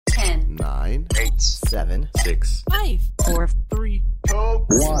9, 8, 7, 6, 5, 4, 3, 2,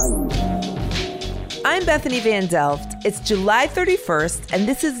 1. I'm Bethany Van Delft. It's July 31st, and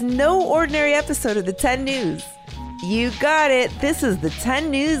this is no ordinary episode of the 10 News. You got it. This is the 10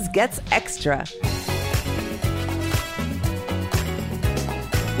 News Gets Extra.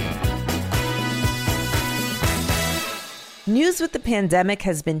 News with the pandemic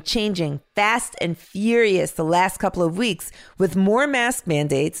has been changing fast and furious the last couple of weeks with more mask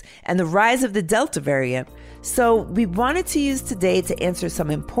mandates and the rise of the Delta variant. So we wanted to use today to answer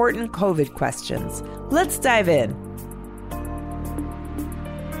some important COVID questions. Let's dive in.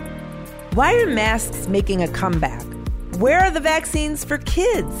 Why are masks making a comeback? Where are the vaccines for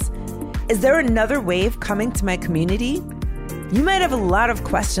kids? Is there another wave coming to my community? You might have a lot of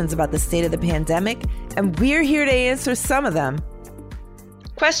questions about the state of the pandemic, and we're here to answer some of them.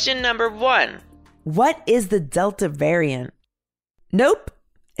 Question number 1. What is the Delta variant? Nope,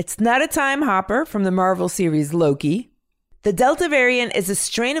 it's not a time hopper from the Marvel series Loki. The Delta variant is a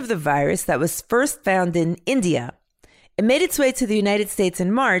strain of the virus that was first found in India. It made its way to the United States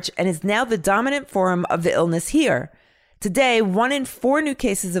in March and is now the dominant form of the illness here. Today, 1 in 4 new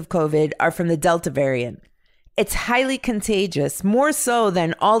cases of COVID are from the Delta variant. It's highly contagious, more so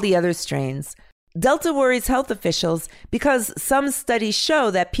than all the other strains. Delta worries health officials because some studies show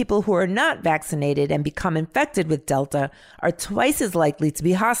that people who are not vaccinated and become infected with Delta are twice as likely to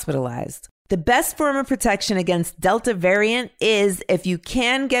be hospitalized. The best form of protection against Delta variant is if you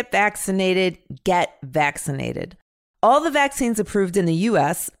can get vaccinated, get vaccinated. All the vaccines approved in the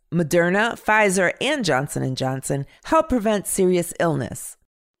U.S., Moderna, Pfizer, and Johnson & Johnson, help prevent serious illness.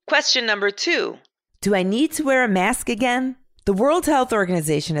 Question number 2. Do I need to wear a mask again? The World Health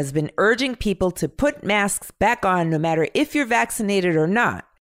Organization has been urging people to put masks back on no matter if you're vaccinated or not.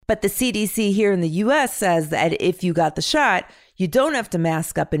 But the CDC here in the U.S. says that if you got the shot, you don't have to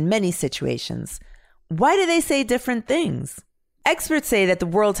mask up in many situations. Why do they say different things? Experts say that the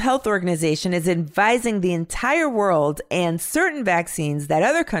World Health Organization is advising the entire world and certain vaccines that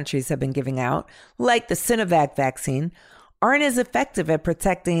other countries have been giving out, like the Sinovac vaccine, aren't as effective at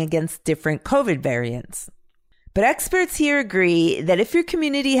protecting against different COVID variants. But experts here agree that if your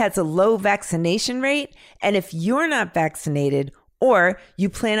community has a low vaccination rate, and if you're not vaccinated, or you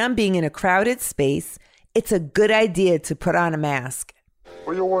plan on being in a crowded space, it's a good idea to put on a mask.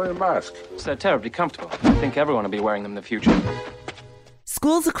 Well, you're wearing a mask. It's terribly comfortable. I think everyone will be wearing them in the future.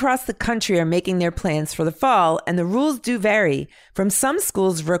 Schools across the country are making their plans for the fall, and the rules do vary, from some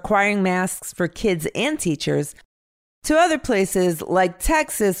schools requiring masks for kids and teachers, to other places like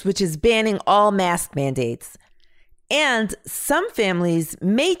Texas, which is banning all mask mandates. And some families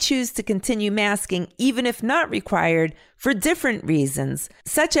may choose to continue masking even if not required for different reasons,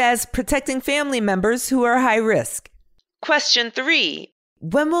 such as protecting family members who are high risk. Question 3.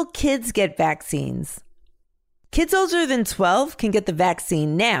 When will kids get vaccines? Kids older than 12 can get the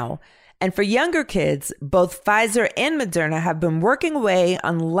vaccine now. And for younger kids, both Pfizer and Moderna have been working away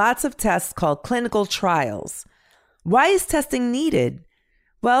on lots of tests called clinical trials. Why is testing needed?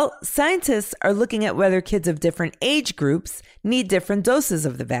 Well, scientists are looking at whether kids of different age groups need different doses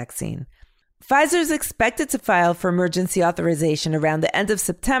of the vaccine. Pfizer is expected to file for emergency authorization around the end of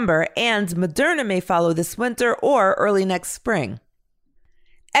September, and Moderna may follow this winter or early next spring.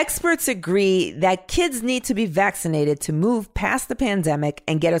 Experts agree that kids need to be vaccinated to move past the pandemic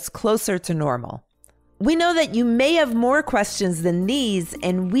and get us closer to normal. We know that you may have more questions than these,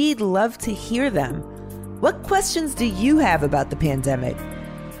 and we'd love to hear them. What questions do you have about the pandemic?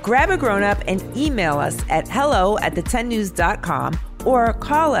 Grab a grown-up and email us at hello@the10news.com or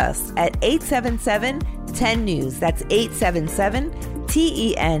call us at 877-10-NEWS. That's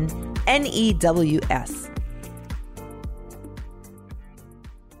 877-TENNEWS.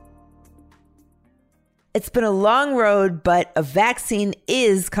 It's been a long road, but a vaccine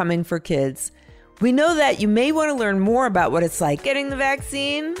is coming for kids. We know that you may want to learn more about what it's like getting the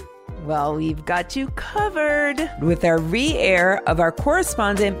vaccine. Well, we've got you covered with our re-air of our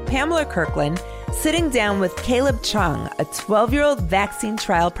correspondent, Pamela Kirkland, sitting down with Caleb Chung, a 12-year-old vaccine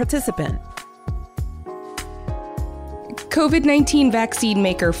trial participant. COVID-19 vaccine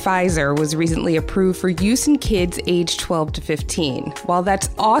maker Pfizer was recently approved for use in kids aged 12 to 15. While that's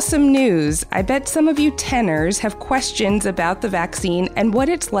awesome news, I bet some of you tenors have questions about the vaccine and what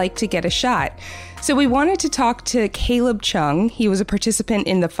it's like to get a shot. So we wanted to talk to Caleb Chung. He was a participant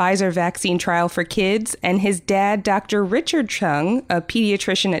in the Pfizer vaccine trial for kids, and his dad, Dr. Richard Chung, a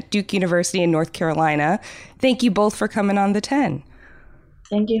pediatrician at Duke University in North Carolina. Thank you both for coming on the 10.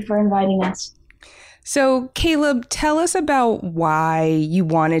 Thank you for inviting us. So, Caleb, tell us about why you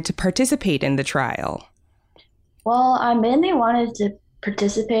wanted to participate in the trial. Well, I mainly wanted to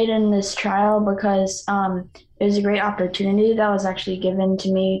participate in this trial because it was a great opportunity that was actually given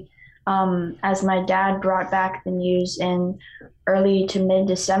to me as my dad brought back the news in early to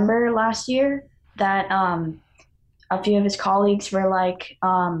mid-December last year that a few of his colleagues were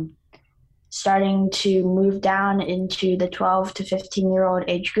starting to move down into the 12 to 15-year-old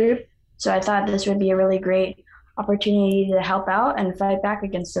age group. So I thought this would be a really great opportunity to help out and fight back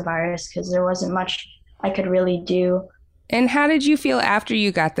against the virus because there wasn't much I could really do. And how did you feel after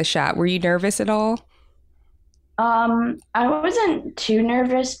you got the shot? Were you nervous at all? I wasn't too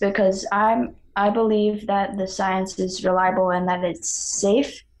nervous because I believe that the science is reliable and that it's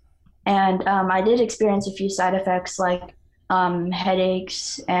safe. And I did experience a few side effects like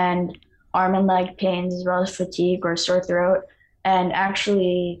headaches and arm and leg pains, as well as fatigue or sore throat. And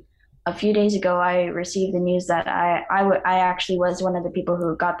actually, a few days ago, I received the news that I actually was one of the people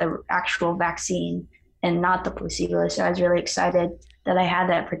who got the actual vaccine and not the placebo. So I was really excited that I had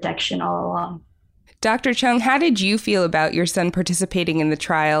that protection all along. Dr. Chung, how did you feel about your son participating in the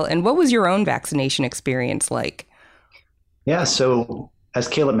trial, and what was your own vaccination experience like? Yeah, so as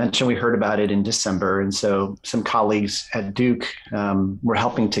Caleb mentioned, we heard about it in December. And so some colleagues at Duke were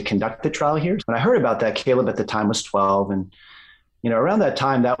helping to conduct the trial here. When I heard about that, Caleb at the time was 12. And, around that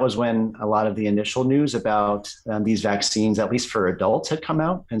time, that was when a lot of the initial news about these vaccines, at least for adults, had come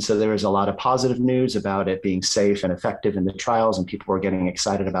out. And so there was a lot of positive news about it being safe and effective in the trials, and people were getting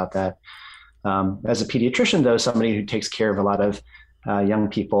excited about that. As a pediatrician, though, somebody who takes care of a lot of young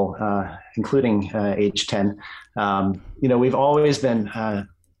people, including age 10, we've always been,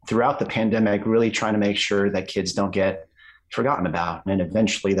 throughout the pandemic, really trying to make sure that kids don't get forgotten about, and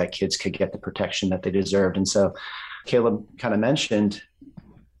eventually that kids could get the protection that they deserved. And so Caleb kind of mentioned,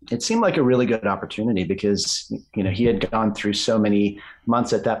 it seemed like a really good opportunity because, he had gone through so many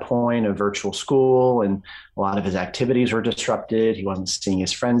months at that point of virtual school, and a lot of his activities were disrupted. He wasn't seeing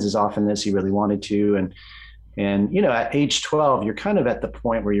his friends as often as he really wanted to. And at age 12, you're kind of at the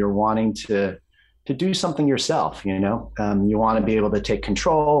point where you're wanting to do something yourself. You want to be able to take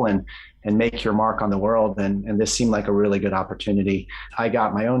control and make your mark on the world. And this seemed like a really good opportunity. I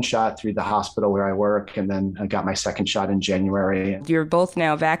got my own shot through the hospital where I work, and then I got my second shot in January. You're both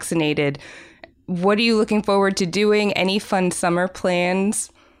now vaccinated. What are you looking forward to doing? Any fun summer plans?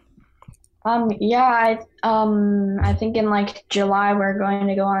 I think in July, we're going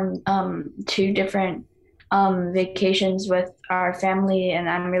to go on 2 different vacations with our family, and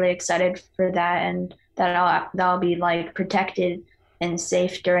I'm really excited for that, and that'll be protected and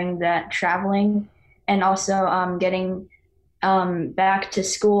safe during that traveling, and also getting back to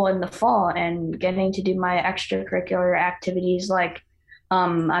school in the fall and getting to do my extracurricular activities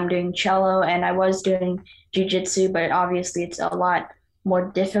I'm doing cello, and I was doing jujitsu, but obviously it's a lot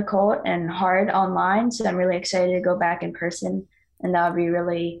more difficult and hard online, so I'm really excited to go back in person, and that'll be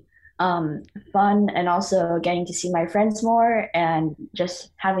really fun, and also getting to see my friends more and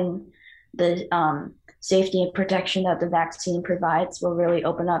just having the safety and protection that the vaccine provides will really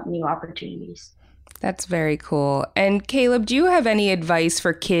open up new opportunities. That's very cool. And Caleb, do you have any advice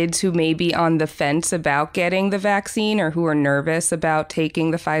for kids who may be on the fence about getting the vaccine or who are nervous about taking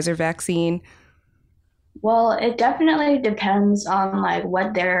the Pfizer vaccine? Well, it definitely depends on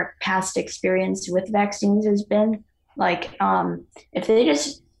what their past experience with vaccines has been. But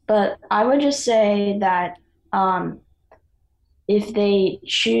I would just say that if they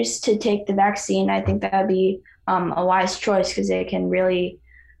choose to take the vaccine, I think that would be a wise choice because it can really,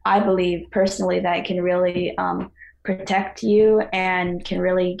 I believe personally, that it can really protect you and can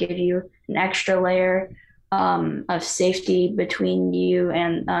really give you an extra layer of safety between you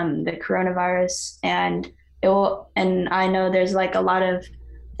and the coronavirus. And I know there's a lot of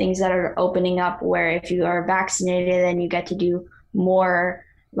things that are opening up where if you are vaccinated, then you get to do more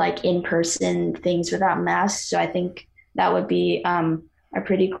in-person things without masks. So I think that would be a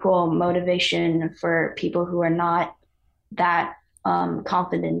pretty cool motivation for people who are not that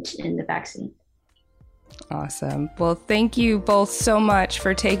confident in the vaccine. Awesome. Well, thank you both so much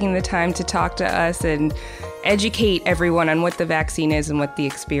for taking the time to talk to us and educate everyone on what the vaccine is and what the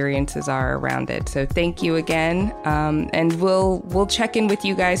experiences are around it. So thank you again. And we'll check in with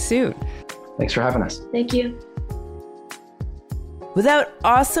you guys soon. Thanks for having us. Thank you. Without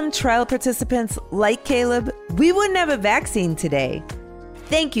awesome trial participants like Caleb, we wouldn't have a vaccine today.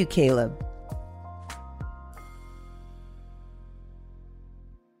 Thank you, Caleb.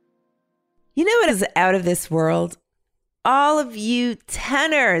 You know what is out of this world? All of you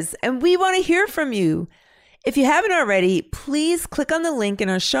tenors, and we want to hear from you. If you haven't already, please click on the link in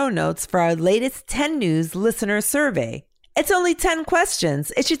our show notes for our latest 10 News listener survey. It's only 10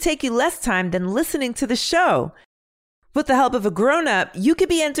 questions. It should take you less time than listening to the show. With the help of a grown-up, you could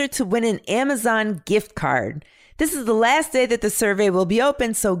be entered to win an Amazon gift card. This is the last day that the survey will be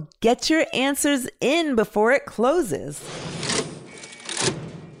open, so get your answers in before it closes.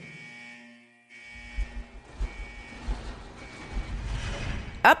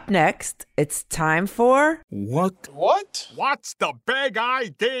 Up next, it's time for... What? What's the big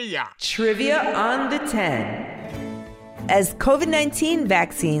idea? Trivia on the 10. As COVID-19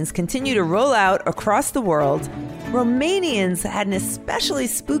 vaccines continue to roll out across the world, Romanians had an especially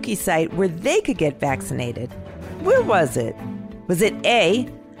spooky site where they could get vaccinated. Where was it? Was it A,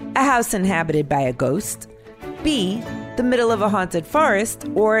 a house inhabited by a ghost, B, the middle of a haunted forest,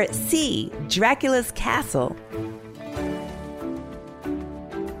 or C, Dracula's castle?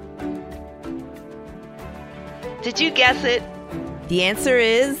 Did you guess it? The answer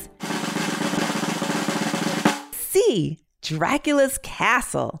is C, Dracula's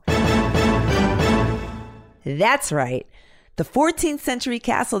castle. That's right. The 14th century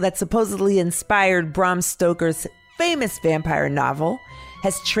castle that supposedly inspired Bram Stoker's famous vampire novel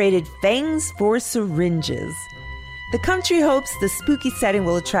has traded fangs for syringes. The country hopes the spooky setting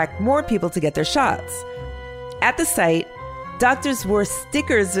will attract more people to get their shots. At the site, doctors wore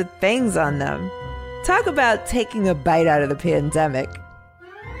stickers with fangs on them. Talk about taking a bite out of the pandemic.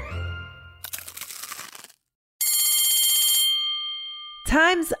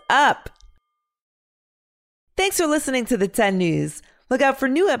 Time's up. Thanks for listening to the 10 News. Look out for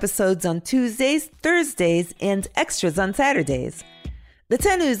new episodes on Tuesdays, Thursdays, and extras on Saturdays. The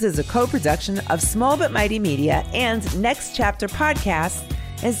 10 News is a co-production of Small But Mighty Media and Next Chapter Podcasts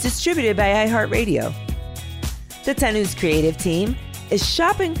and is distributed by iHeartRadio. The 10 News creative team is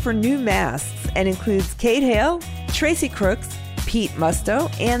shopping for new masks and includes Kate Hale, Tracy Crooks, Pete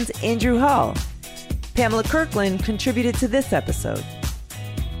Musto, and Andrew Hall. Pamela Kirkland contributed to this episode.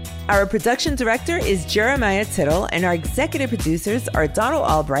 Our production director is Jeremiah Tittle, and our executive producers are Donald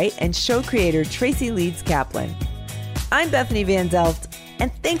Albright and show creator Tracy Leeds Kaplan. I'm Bethany Van Delft,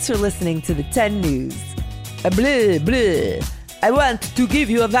 and thanks for listening to the 10 News. Blah, blah. I want to give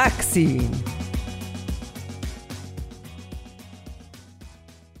you a vaccine.